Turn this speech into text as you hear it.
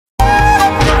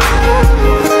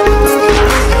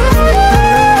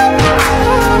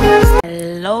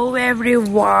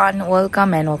everyone,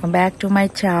 welcome back to my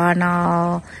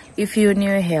channel. If you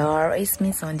new here, it's me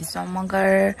Sondi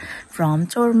Somagar from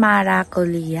Chormara,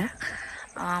 Kolia.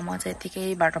 म चाहिँ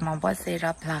यतिकै बाटोमा बसेर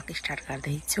vlog start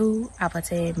गर्दै छु। अब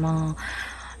चाहिँ म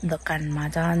दोकानमा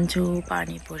जान्छु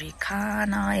पानीपुरी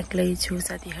खान एक्लै छु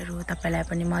साथीहरु, तपाईलाई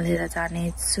पनि म लिएर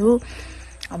जाने छु।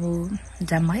 अब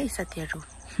जाम है साथीहरु।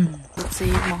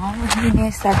 चाहिँ म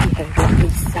हिँड्ने साथीहरु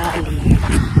विशाली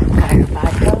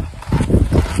घरबाट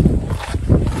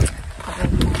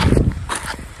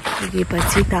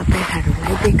पुगेपछि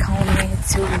तपाईहरुलाई देखाउने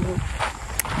छु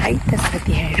है त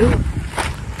साथीहरु।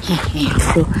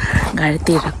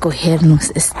 घरतिरको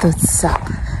हेर्नुस् यस्तो छ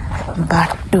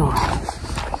बाटो,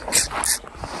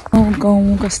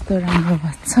 गाउँ कस्तो राम्रो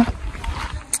भन्छ।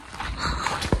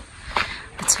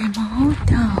 चाहिँ म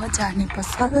त्यहाँ जाने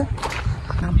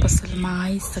पसलमा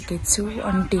आइसकेछु,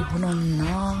 आन्टी हुनुहुन्न।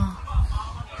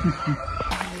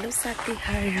 हेलो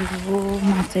साथीहरु,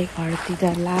 म चाहिँ घरतिर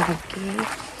लागे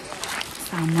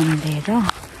सामान लिएर।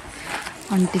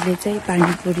 आन्टीले चाहिँ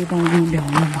पानीपुरी बनाउनु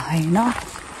भ्याउनु भएन,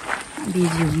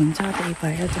 बिजी हुनुहुन्छ, त्यही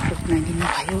भएर चटपट बनाइदिनु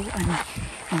भयो। अनि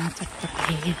म चटपट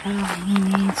लिएर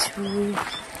हिँड्नेछु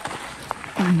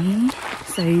अनि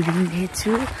सोयाबिन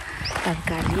लिएछु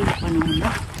तरकारी बनाउन।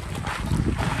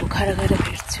 घर गएर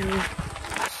भेट्छु।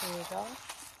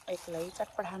 एक्लै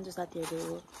चटपट खान्छु साथीहरु।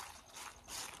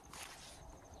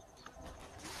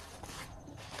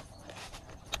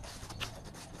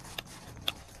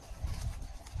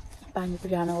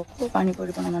 पानीपुरी खान गएको,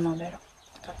 पानीपुरी बनाउन नभएर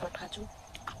चटपट खान्छु।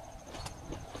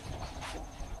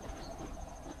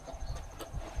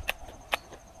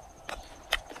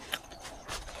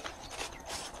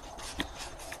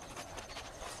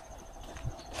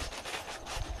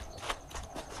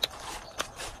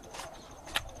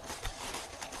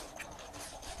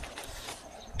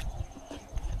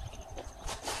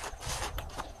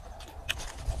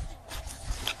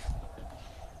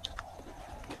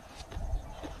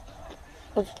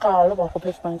 Kalau Vako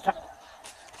Baraini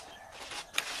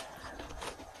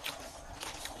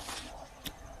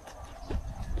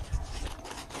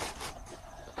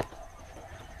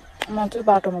म चाहिँ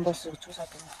बाटोमा बसेको छु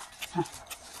साथीहरु।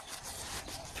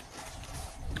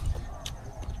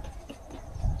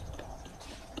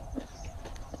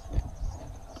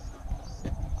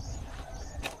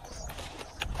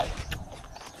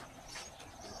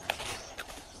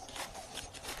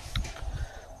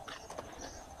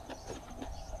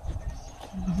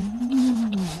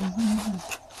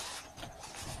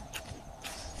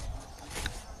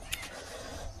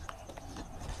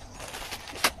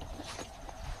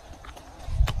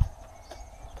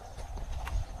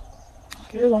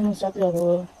 के गर्नु साथीहरु,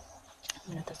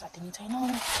 मेरो त साथी नै छैन।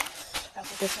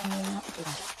 आफू त सँगैमा के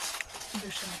भन्छ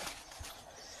बिर्सनु।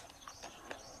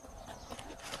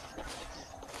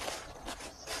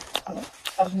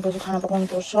 अब पछि खाना पकाउनु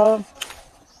पर्छ।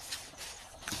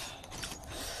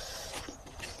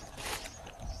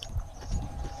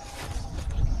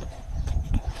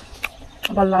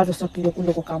 बल्ल आज सकियो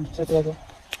कुलोको काम साथीहरु।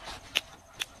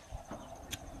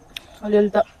 अलिअलि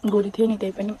त गोरी थियो नि,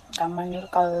 त्यही पनि घाम मानेर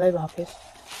कालै भएको।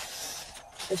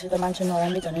 त्यसै त मान्छे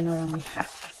नराम्री झनै नराम्री।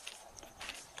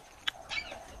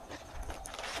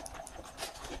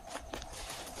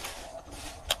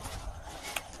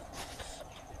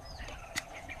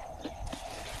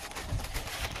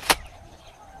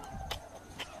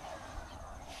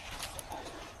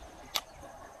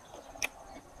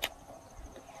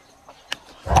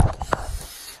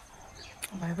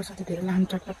 भएको साथी धेरै लाम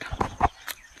चटपट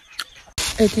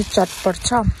यति चटपट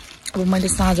छ। अब मैले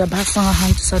साँझ भातसँग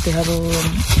खान्छु साथीहरु।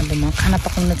 अब म खाना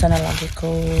पकाउन जान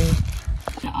लागेको,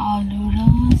 आलु र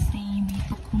सिमी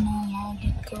पकाउन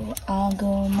लागेको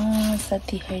आगोमा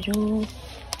साथीहरु।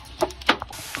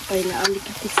 पहिला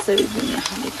अलिकति सोयाबिन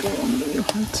हालेको यो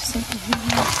हाल्छु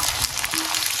साथीहरु।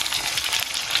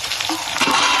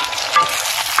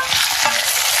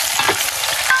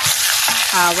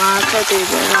 हावा छ त्यही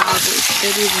भएर अब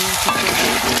यसरी भन्छ।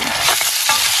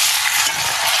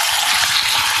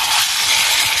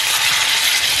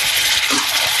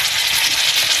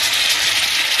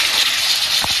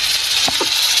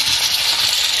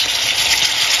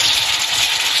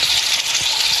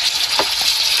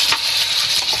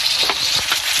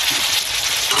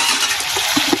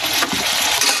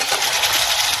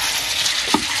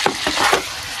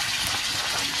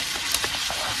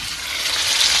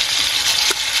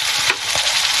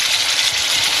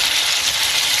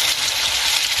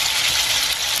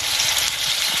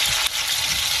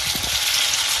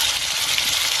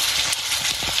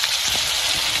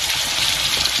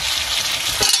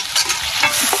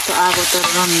 आगो त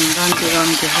रन्के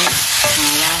है,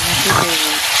 हावा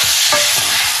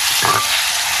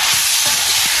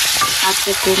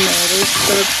आजको मेरो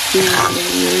सब्जी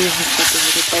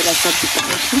साथीहरू पहिला सब्जी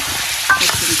पकाउँछु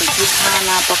एकछिनपछि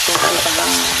खाना पकाउँछु।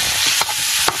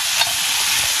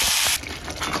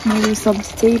 मेरो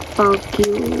सब्जी चाहिँ पाक्यो।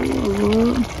 अब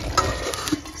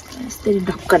यसरी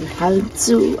ढक्कन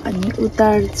हाल्छु अनि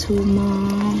उतार्छु म।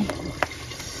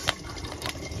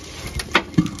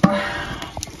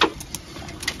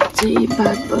 चाहिँ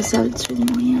भात बसाल्छु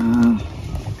म। यहाँ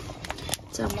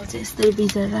चामल चाहिँ यस्तै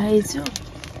भिजाएर राखेछु।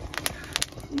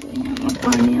 यहाँ म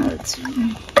पानी हाल्छु।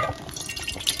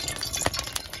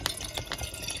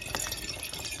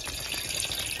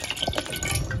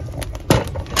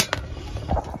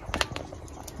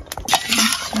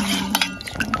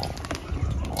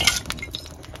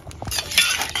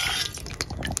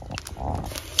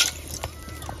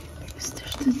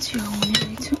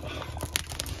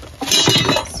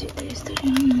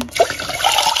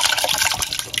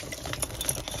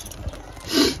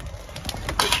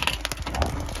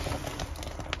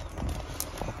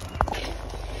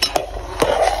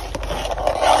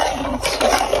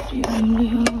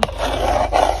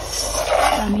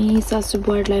 हामी सासू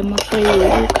बुहारीलाई मात्रै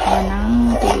हो खाना,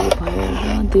 त्यही भएर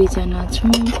दुईजना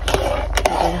छौँ।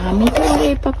 हामी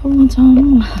थोरै पकाउँछौँ।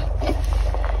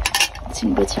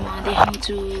 एकछिनपछि म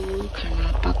देखाउँछु खाना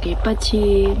पाकेपछि।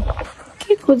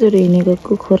 के खोजेर हिँडेको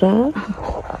कुखुरा?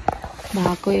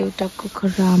 भएको एउटा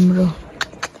कुखुरा हाम्रो।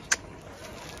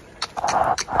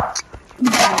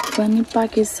 भात पनि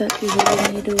पाके साथीहरू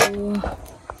मेरो।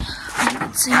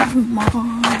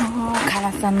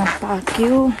 खानासाना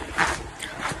पाक्यो।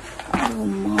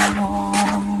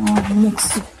 मुख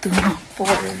सुक्न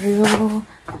पर्यो।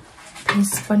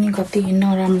 फेस पनि कति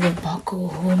नराम्रो भएको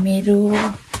हो मेरो।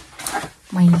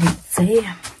 मैले चाहिँ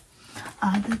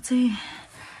आज चाहिँ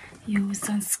यो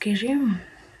सनस्क्रिम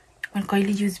मैले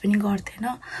कहिले युज पनि गर्थेन।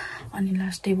 अनि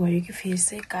लास्ट डे भयो कि फेस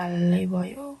चाहिँ कालै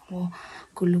भयो। अब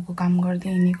कुल्लुको काम गर्दै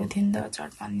हिँडेको थिएँ नि त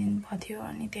 4-5 दिन भयो थियो।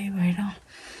 अनि त्यही भएर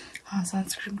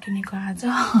सनस्क्रिम किनेको आज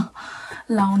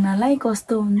लाउनलाई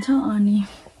कस्तो हुन्छ। अनि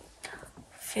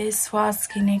फेस वास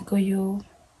किनेको यो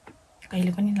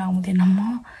कहिले पनि लाउँदैन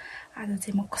म। आज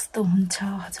चाहिँ म कस्तो हुन्छ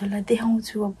हजुरलाई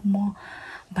देखाउँछु। अब म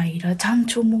बाहिर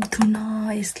जान्छु मुख धुन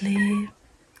यसले।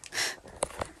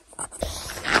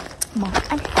 म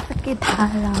आइसके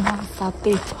धारामा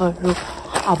साथीहरू।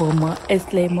 अब म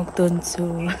यसले मुख धुन्छु।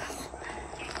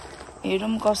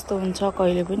 हेरौँ कस्तो हुन्छ।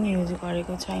 कहिले पनि युज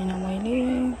गरेको छैन मैले।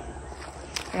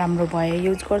 राम्रो भए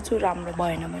युज गर्छु, राम्रो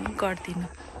भएन भने गर्दिनँ।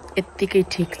 यत्तिकै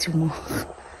ठिक छु म।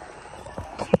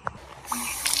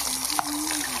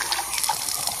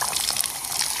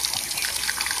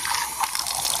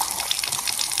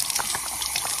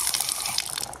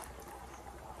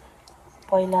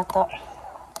 पहिला त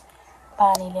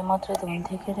पानीले मात्रै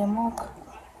धुन्थ्यो के अरे मुख।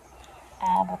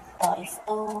 अब त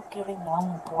यस्तो के अरे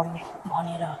लाउनु पर्यो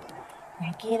भनेर।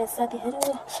 के अरे साथीहरू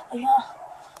यहाँ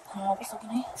खाना पो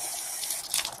सकिन है।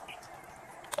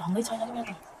 ढङ्गै छैन कि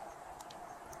मेरो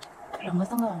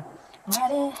ढङ्गसँग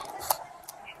मारे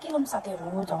के गर्नु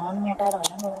साथीहरू। झन् मोटाएर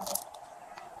होइन मेरो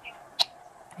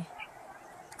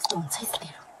यस्तो हुन्छ है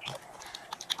साथीहरू।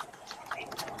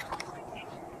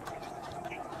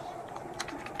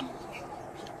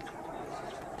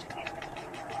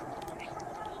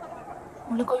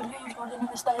 मैले कहिले युज गर्दैन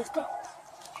त्यस्ता यस्तो।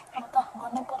 अब त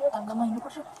गर्नै पर्यो। धाममा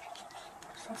हिँड्नुपर्छ।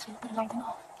 सब्जी पनि लाउँदैन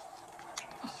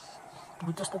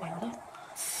भुत जस्तो भयो होला।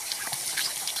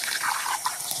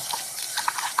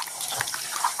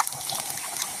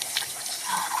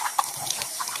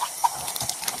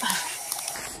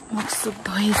 मुख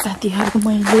धोएँ साथीहरू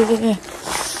मैले।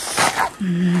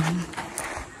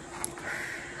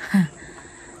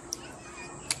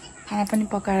 खाना पनि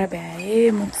पकाएर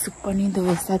भ्याएँ। मुख सुख पनि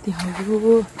धोएँ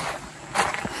साथीहरू।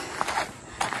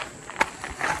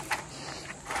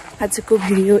 आजको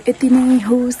भिडियो यति नै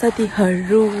हो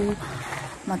साथीहरू।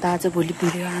 म त आज भोलि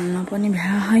भिडियो हाल्न पनि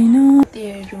भ्याएन।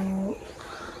 साथीहरू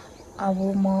अब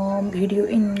म भिडियो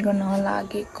एन्ड गर्न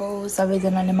लागेको।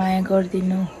 सबैजनाले माया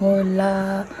गरिदिनु होला।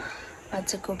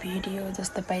 आजको भिडियो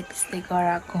जस्तो पाए त्यस्तै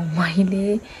गराएको मैले।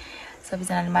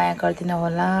 सबैजनाले माया गरिदिनु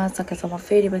होला। सकेसम्म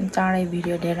फेरि पनि चाँडै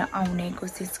भिडियो लिएर आउने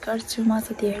कोसिस गर्छु म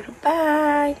साथीहरू।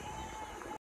 बाई।